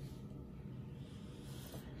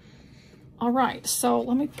 All right, so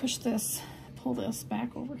let me pull this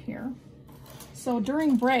back over here. So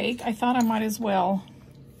during break, I thought I might as well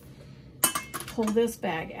pull this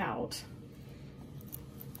bag out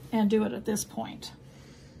and do it at this point,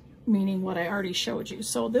 meaning what I already showed you.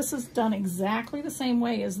 So this is done exactly the same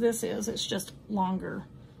way as this is, it's just longer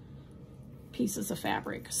pieces of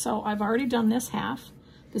fabric. So I've already done this half.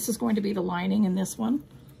 This is going to be the lining in this one.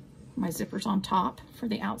 My zipper's on top for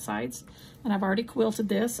the outsides. And I've already quilted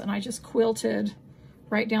this, and I just quilted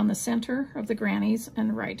right down the center of the grannies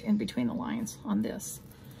and right in between the lines on this.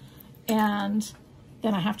 And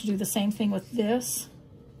then I have to do the same thing with this.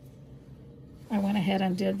 I went ahead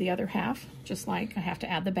and did the other half, just like I have to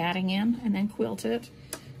add the batting in and then quilt it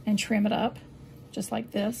and trim it up, just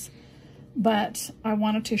like this. But I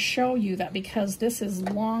wanted to show you that because this is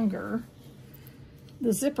longer,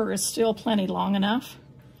 the zipper is still plenty long enough.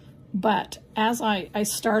 But as I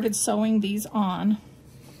started sewing these on,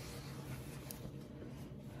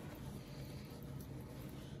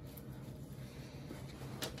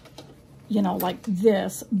 you know, like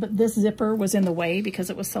this, but this zipper was in the way because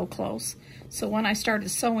it was so close. So when I started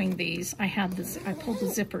sewing these, I pulled the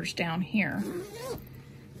zippers down here.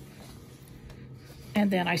 And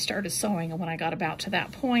then I started sewing, and when I got about to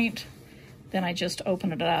that point, then I just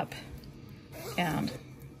opened it up and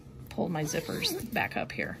pulled my zippers back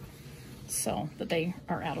up here so that they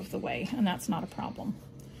are out of the way, and that's not a problem.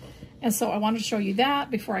 And so I wanted to show you that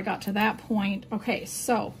before I got to that point. Okay,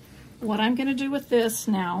 so what I'm gonna do with this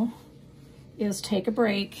now is take a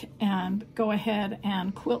break and go ahead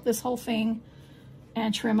and quilt this whole thing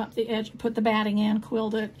and trim up the edge, put the batting in,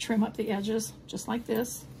 quilt it, trim up the edges, just like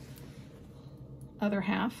this. Other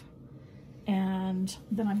half. And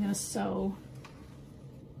then I'm gonna sew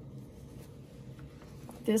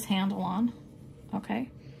this handle on, okay?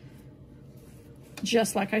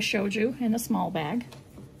 Just like I showed you in the small bag.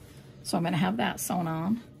 So I'm gonna have that sewn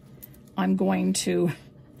on. I'm going to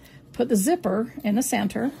put the zipper in the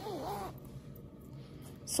center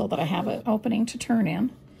so that I have an opening to turn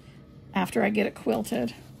in. After I get it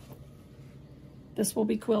quilted, this will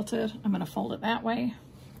be quilted. I'm gonna fold it that way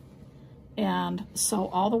and sew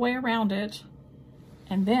all the way around it.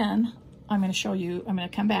 And then I'm gonna show you, I'm gonna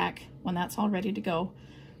come back when that's all ready to go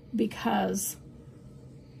because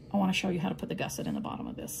I wanna show you how to put the gusset in the bottom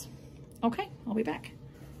of this. Okay, I'll be back.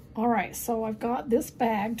 All right, so I've got this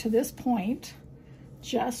bag to this point,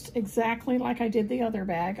 just exactly like I did the other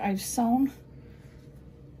bag. I've sewn,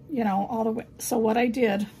 you know, all the way. So what I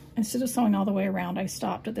did, instead of sewing all the way around, I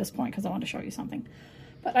stopped at this point because I wanted to show you something.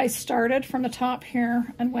 But I started from the top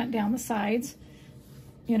here and went down the sides,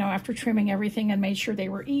 you know, after trimming everything and made sure they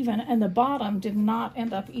were even, and the bottom did not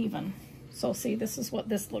end up even. So see, this is what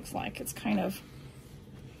this looks like. It's kind of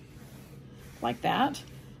like that.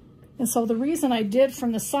 And so the reason I did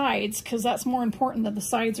from the sides, because that's more important that the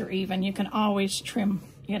sides are even. You can always trim,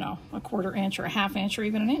 you know, a 1/4 inch or a 1/2 inch or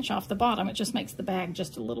even an inch off the bottom. It just makes the bag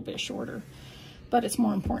just a little bit shorter. But it's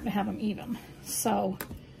more important to have them even. So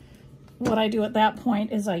what I do at that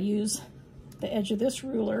point is I use the edge of this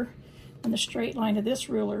ruler and the straight line of this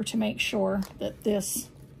ruler to make sure that this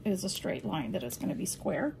is a straight line, that it's going to be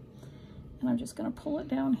square. And I'm just going to pull it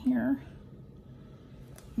down here.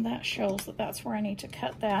 And that shows that that's where I need to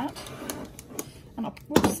cut that. And I'll,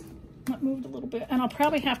 whoops, that moved a little bit. And I'll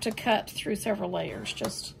probably have to cut through several layers,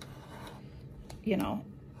 just, you know.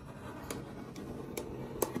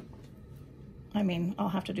 I mean, I'll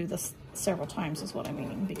have to do this several times is what I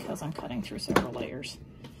mean, because I'm cutting through several layers.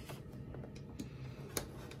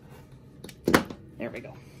 There we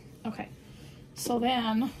go. Okay, so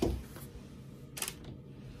then,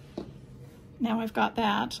 now I've got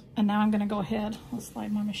that, and now I'm gonna go ahead, I'll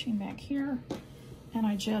slide my machine back here, and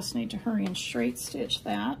I just need to hurry and straight stitch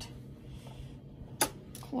that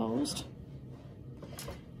closed.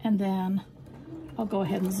 And then I'll go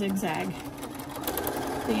ahead and zigzag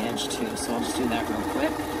the edge too. So I'll just do that real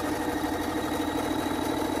quick.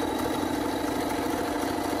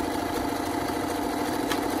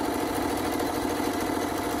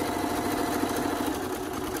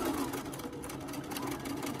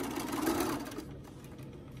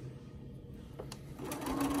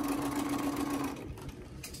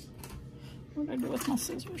 What did I do with my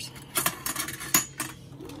scissors?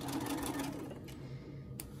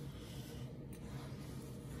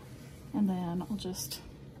 And then I'll just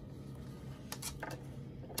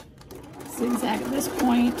zigzag at this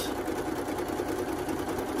point,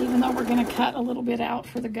 even though we're going to cut a little bit out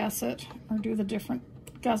for the gusset, or do the different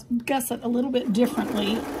gusset a little bit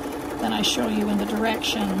differently than I show you in the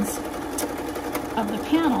directions of the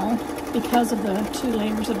panel because of the 2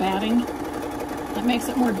 layers of batting. That makes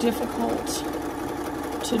it more difficult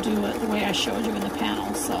to do it the way I showed you in the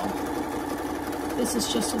panel, so this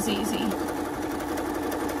is just as easy.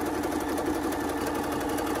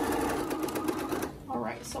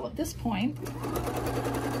 Alright, so at this point,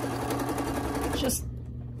 just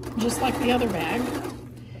like the other bag,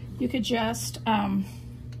 you could just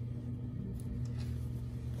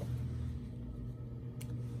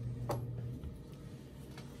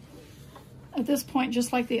at this point,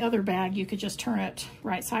 just like the other bag, you could just turn it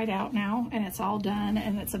right side out now, and it's all done,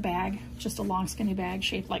 and it's a bag, just a long skinny bag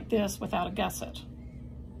shaped like this without a gusset,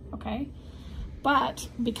 okay? But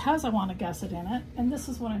because I want a gusset in it, and this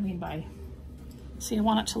is what I mean by, see, I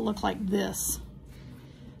want it to look like this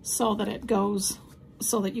so that it goes,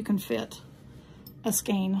 so that you can fit a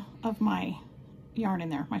skein of my yarn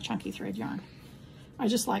in there, my chunky thread yarn. I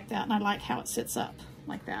just like that, and I like how it sits up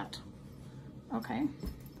like that, okay?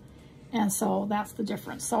 And so that's the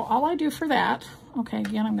difference. So all I do for that, okay,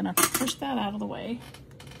 again, I'm gonna push that out of the way.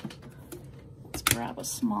 Let's grab a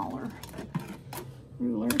smaller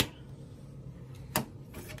ruler. Let's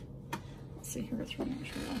see here, a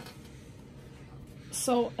 3-inch ruler.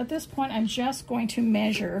 So at this point, I'm just going to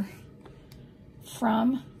measure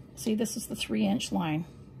from, see, this is the 3-inch line.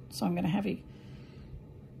 So I'm gonna have you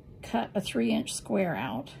cut a 3-inch square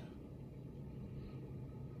out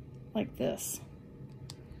like this.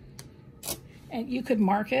 And you could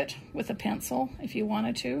mark it with a pencil if you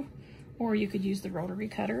wanted to, or you could use the rotary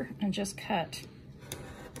cutter and just cut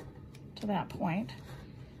to that point,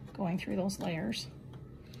 going through those layers.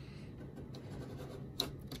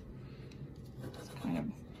 It's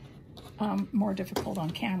kind of more difficult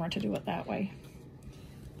on camera to do it that way.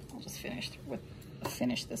 I'll just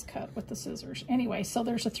finish this cut with the scissors. Anyway, so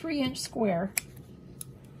there's a 3-inch square,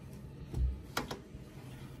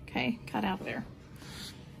 okay, cut out there.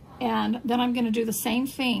 And then I'm going to do the same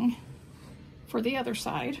thing for the other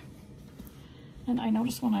side. And I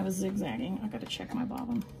noticed when I was zigzagging, I got to check my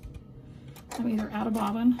bobbin. I'm either out of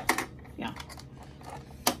bobbin, yeah.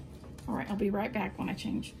 All right, I'll be right back when I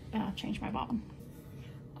change my bobbin.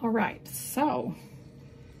 All right, so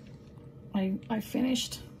I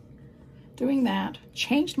finished doing that,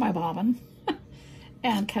 changed my bobbin,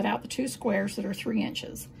 and cut out the 2 squares that are 3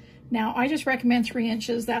 inches. Now, I just recommend 3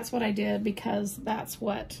 inches. That's what I did because that's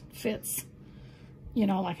what fits, you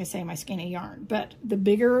know, like I say, my skinny yarn. But the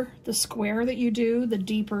bigger the square that you do, the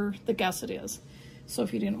deeper the gusset is. So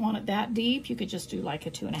if you didn't want it that deep, you could just do like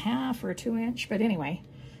a 2.5 or a 2-inch. But anyway,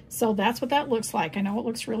 so that's what that looks like. I know it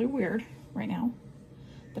looks really weird right now,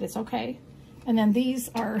 but it's okay. And then these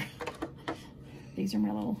are my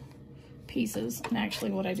little pieces. And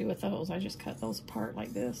actually what I do with those, I just cut those apart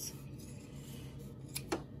like this.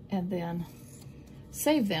 And then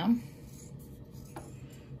save them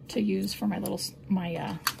to use for my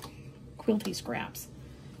quilty scraps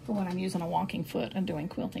for when I'm using a walking foot and doing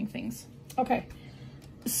quilting things. Okay,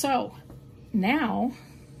 so now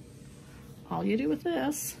all you do with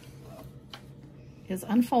this is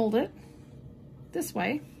unfold it this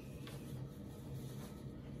way,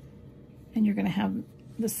 and you're going to have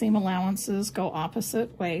the seam allowances go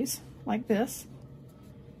opposite ways like this.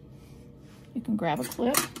 You can grab a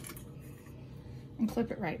clip and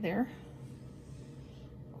clip it right there.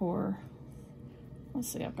 Or, let's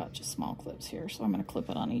see, I've got just small clips here, so I'm going to clip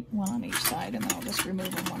it on one on each side, and then I'll just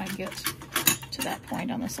remove them when I get to that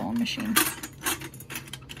point on the sewing machine.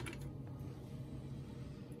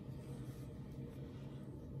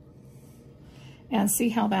 And see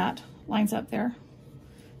how that lines up there?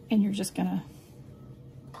 And you're just going to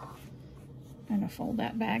fold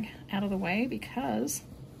that bag out of the way because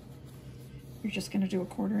you're just going to do a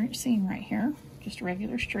 1/4-inch seam right here, just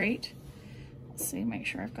regular straight. Let's see, make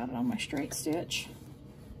sure I've got it on my straight stitch.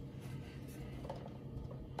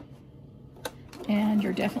 And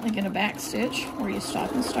you're definitely going to back stitch where you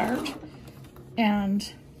stop and start.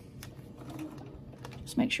 And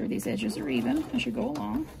just make sure these edges are even as you go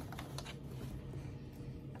along.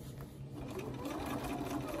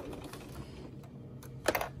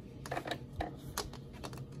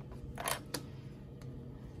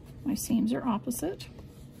 My seams are opposite.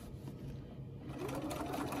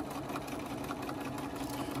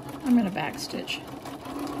 I'm going to back stitch.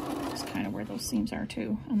 Just kind of where those seams are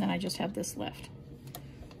too. And then I just have this left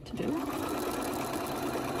to do.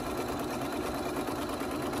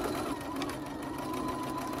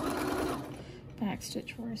 Back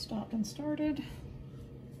stitch where I stopped and started.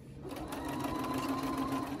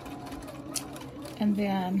 And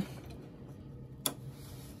then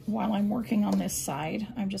while I'm working on this side,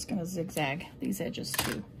 I'm just going to zigzag these edges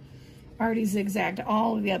too. I already zigzagged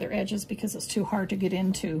all of the other edges because it's too hard to get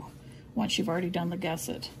into once you've already done the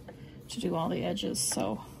gusset to do all the edges.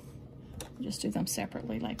 So just do them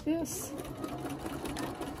separately like this.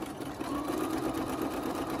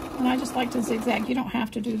 And I just like to zigzag. You don't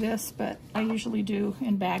have to do this, but I usually do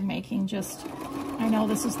in bag making. Just, I know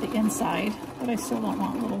this is the inside, but I still don't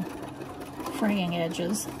want little fraying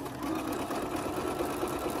edges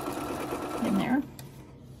in there.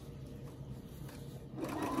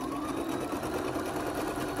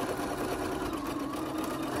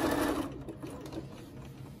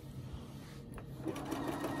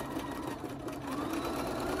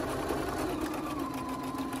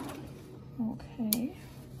 Okay,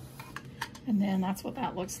 and then that's what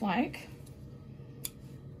that looks like.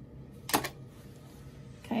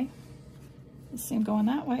 Okay. This seam going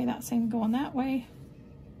that way, that seam going that way.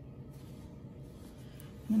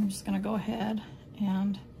 And then I'm just going to go ahead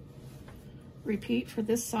and repeat for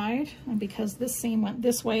this side. And because this seam went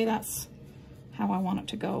this way, that's how I want it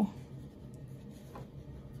to go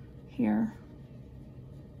here.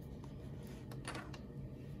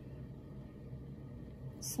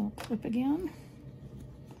 So clip again.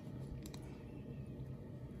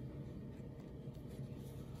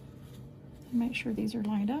 And make sure these are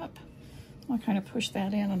lined up. I'll kind of push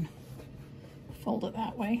that in and fold it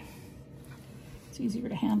that way. It's easier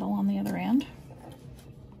to handle on the other end.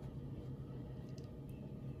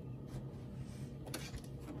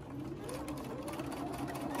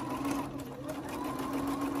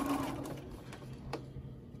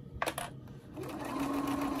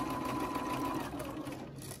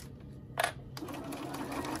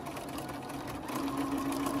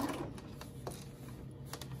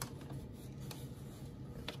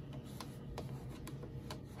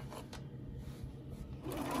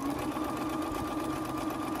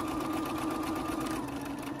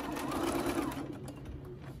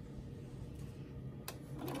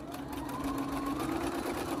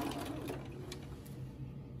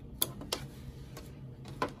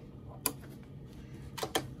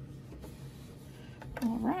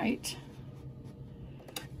 All right,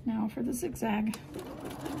 now for the zigzag.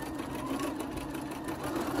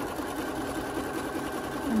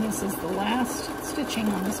 And this is the last stitching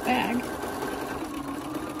on this bag.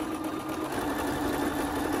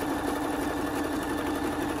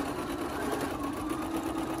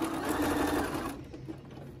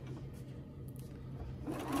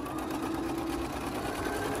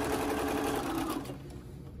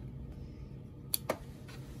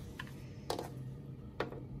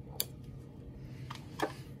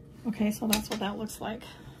 Okay, so that's what that looks like.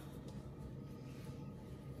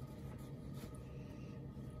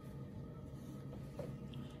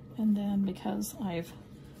 And then because I've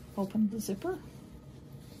opened the zipper,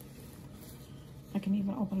 I can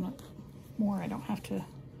even open it more. I don't have to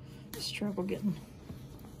struggle getting,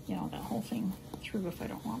 you know, that whole thing through if I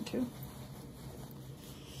don't want to.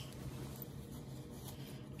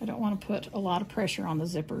 I don't want to put a lot of pressure on the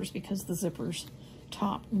zippers because the zippers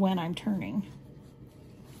top when I'm turning.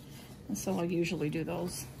 And so I'll usually do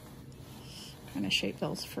those, kind of shape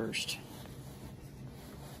those first.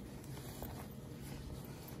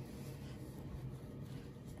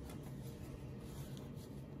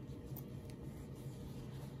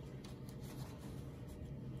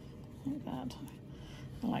 Like that.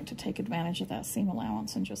 I like to take advantage of that seam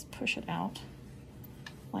allowance and just push it out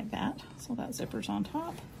like that, so that zipper's on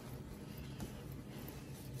top.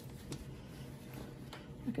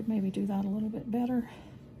 I could maybe do that a little bit better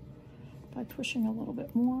by pushing a little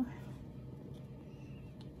bit more.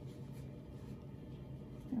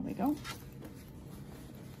 There we go.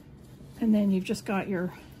 And then you've just got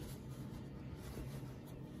your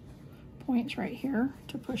points right here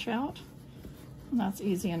to push out. And that's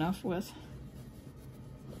easy enough with,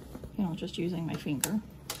 you know, just using my finger.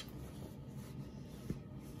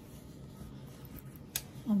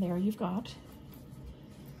 And there you've got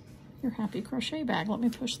your Happy Crochet bag. Let me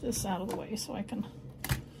push this out of the way so I can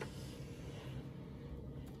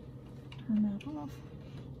turn that off.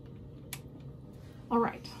 All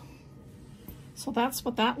right, so that's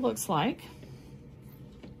what that looks like.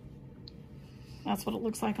 That's what it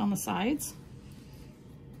looks like on the sides.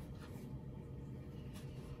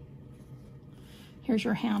 Here's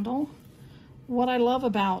your handle what I love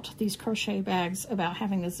about these crochet bags, about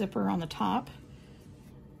having the zipper on the top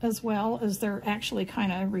as well, is they're actually kind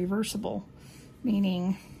of reversible,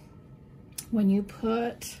 meaning when you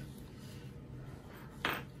put,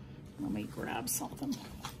 let me grab something.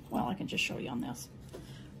 Well, I can just show you on this.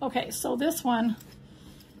 Okay, so this one,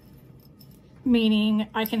 meaning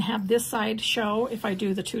I can have this side show if I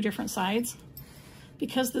do the two different sides.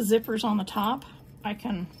 Because the zipper's on the top, I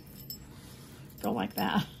can go like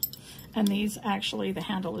that. And these actually, the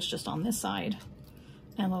handle is just on this side,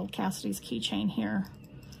 and little Cassidy's keychain here,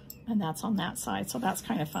 and that's on that side. So that's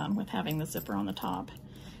kind of fun with having the zipper on the top.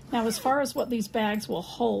 Now, as far as what these bags will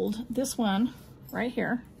hold, this one right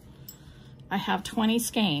here, I have 20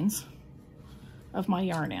 skeins of my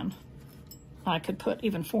yarn in. I could put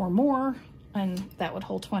even 4 more, and that would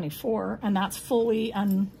hold 24, and that's fully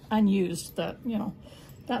unused. You know,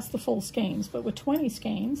 that's the full skeins. But with 20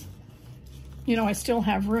 skeins, you know, I still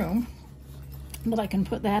have room, but I can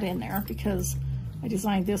put that in there because I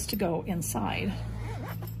designed this to go inside.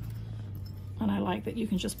 And I like that you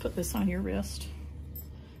can just put this on your wrist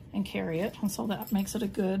and carry it, and so that makes it a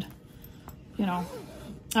good, you know,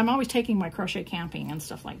 I'm always taking my crochet camping and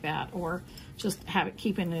stuff like that, or just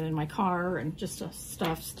keeping it in my car and just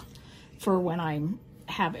stuff for when I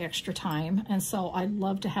have extra time. And so I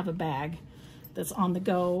love to have a bag that's on the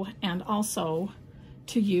go, and also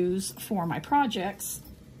to use for my projects,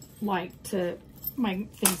 like my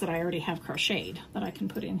things that I already have crocheted that I can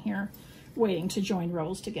put in here, waiting to join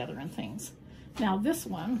rows together and things. Now this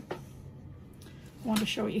one, I want to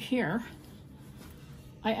show you here.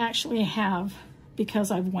 I actually have,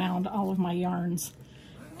 because I've wound all of my yarns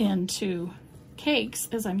into cakes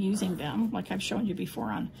as I'm using them, like I've shown you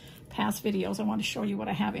before on past videos, I want to show you what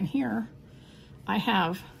I have in here. I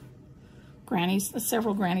have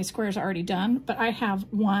several granny squares already done, but I have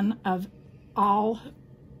one of all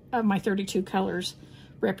of my 32 colors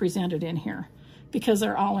represented in here because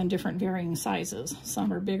they're all in different varying sizes.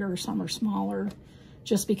 Some are bigger, some are smaller,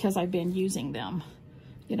 just because I've been using them,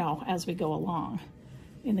 you know, as we go along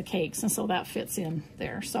in the cakes, and so that fits in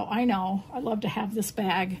there. So I know I love to have this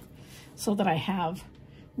bag so that I have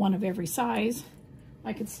one of every size.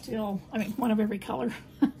 I could still, one of every color.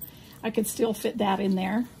 I could still fit that in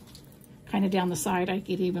there, kind of down the side. I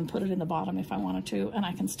could even put it in the bottom if I wanted to, and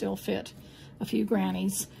I can still fit a few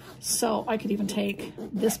grannies. So I could even take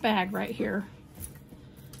this bag right here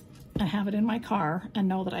and have it in my car and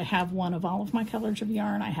know that I have one of all of my colors of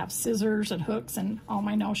yarn. I have scissors and hooks and all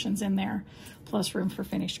my notions in there, plus room for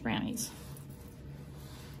finished grannies.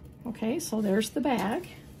 Okay, so there's the bag.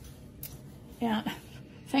 And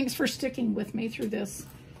thanks for sticking with me through this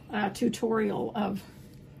tutorial of,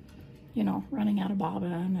 you know, running out of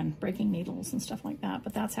bobbin and breaking needles and stuff like that.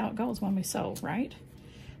 But that's how it goes when we sew, right?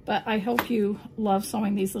 But I hope you love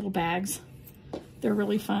sewing these little bags. They're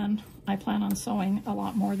really fun. I plan on sewing a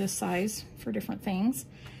lot more this size for different things.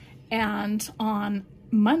 And on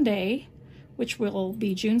Monday, which will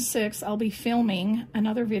be June 6th, I'll be filming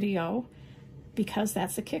another video because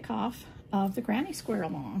that's the kickoff of the Granny Square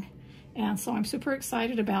Along. And so I'm super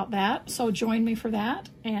excited about that. So join me for that,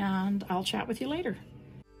 and I'll chat with you later.